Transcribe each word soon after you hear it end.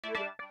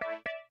Hi,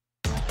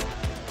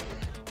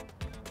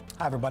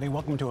 everybody.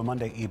 Welcome to a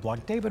Monday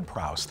E-Block. David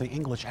Prowse, the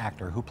English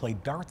actor who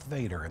played Darth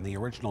Vader in the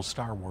original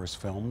Star Wars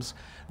films,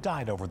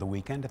 died over the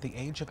weekend at the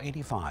age of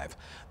 85.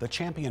 The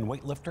champion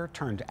weightlifter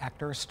turned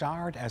actor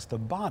starred as the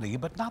body,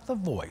 but not the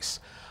voice,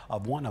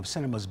 of one of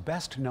cinema's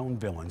best-known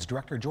villains.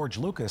 Director George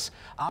Lucas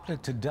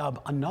opted to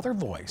dub another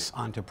voice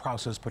onto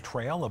Prowse's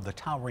portrayal of the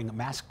towering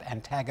masked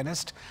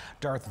antagonist,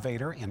 Darth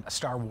Vader, in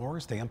Star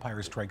Wars: The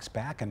Empire Strikes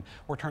Back and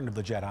Return of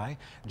the Jedi.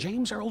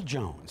 James Earl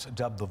Jones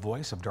dubbed the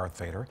voice of Darth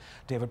Vader.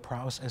 David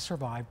Prowse is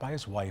survived by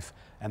his wife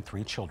and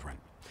 3 children.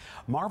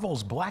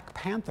 Marvel's Black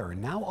Panther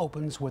now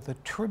opens with a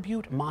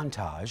tribute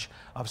montage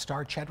of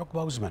star Chadwick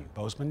Boseman.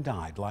 Boseman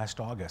died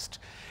last August.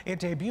 It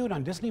debuted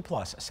on Disney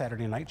Plus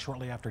Saturday night,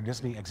 shortly after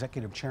Disney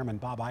Executive Chairman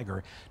Bob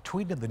Iger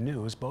tweeted the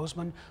news.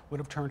 Boseman would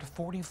have turned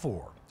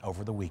 44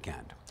 over the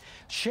weekend.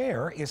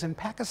 Cher is in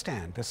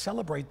Pakistan to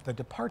celebrate the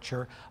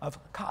departure of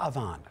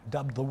Kaavan,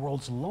 dubbed the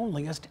world's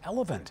loneliest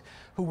elephant,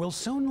 who will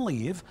soon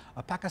leave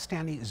a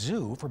Pakistani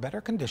zoo for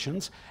better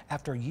conditions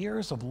after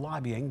years of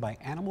lobbying by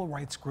animal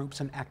rights groups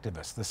and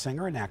activists. The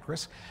singer and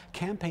actress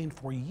campaigned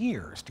for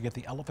years to get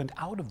the elephant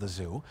out of the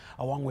zoo,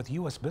 along with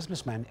U.S.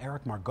 businessman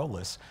Eric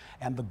Margolis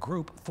and the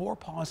group Four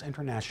Paws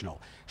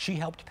International. She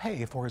helped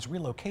pay for his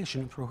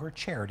relocation through her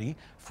charity,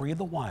 Free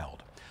the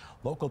Wild.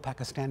 Local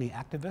Pakistani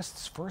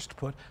activists first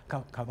put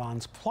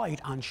Kaavan's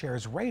plight on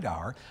Cher's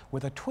radar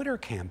with a Twitter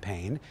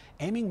campaign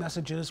aiming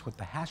messages with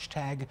the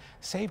hashtag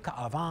Save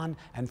Kaavan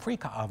and Free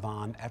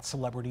Kaavan at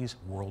celebrities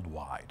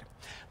worldwide.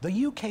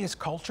 The UK's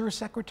Culture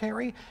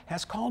Secretary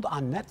has called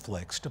on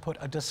Netflix to put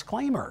a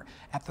disclaimer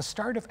at the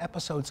start of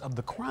episodes of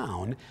The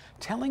Crown,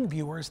 telling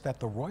viewers that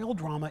the royal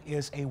drama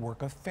is a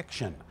work of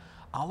fiction.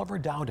 Oliver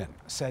Dowden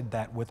said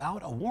that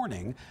without a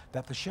warning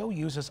that the show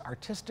uses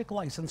artistic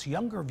license,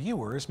 younger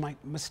viewers might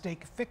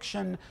mistake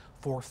fiction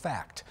for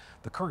fact.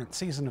 The current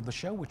season of the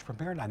show, which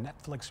premiered on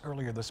Netflix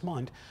earlier this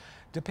month,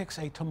 depicts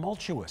a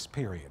tumultuous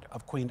period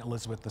of Queen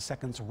Elizabeth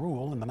II's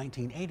rule in the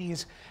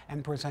 1980s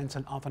and presents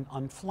an often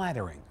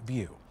unflattering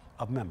view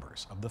of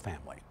members of the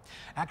family.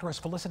 Actress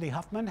Felicity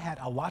Huffman had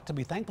a lot to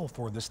be thankful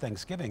for this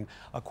Thanksgiving.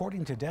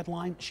 According to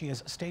Deadline, she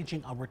is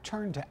staging a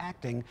return to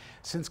acting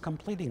since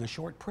completing a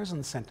short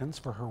prison sentence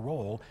for her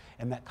role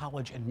in that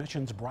college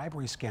admissions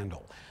bribery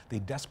scandal. The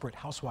Desperate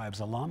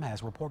Housewives alum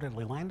has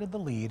reportedly landed the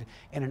lead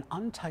in an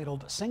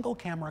untitled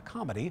single-camera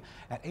comedy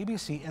at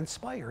ABC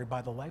inspired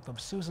by the life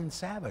of Susan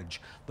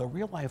Savage, the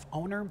real-life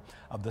owner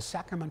of the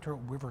Sacramento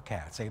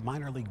Rivercats, a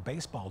minor league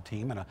baseball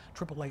team and a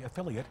AAA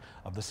affiliate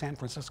of the San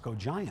Francisco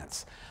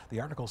Giants. The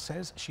article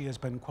says she has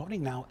been,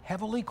 quoting now,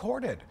 heavily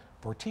courted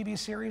for TV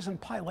series and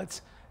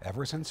pilots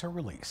ever since her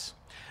release.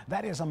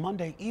 That is a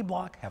Monday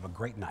E-Block. Have a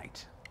great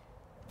night.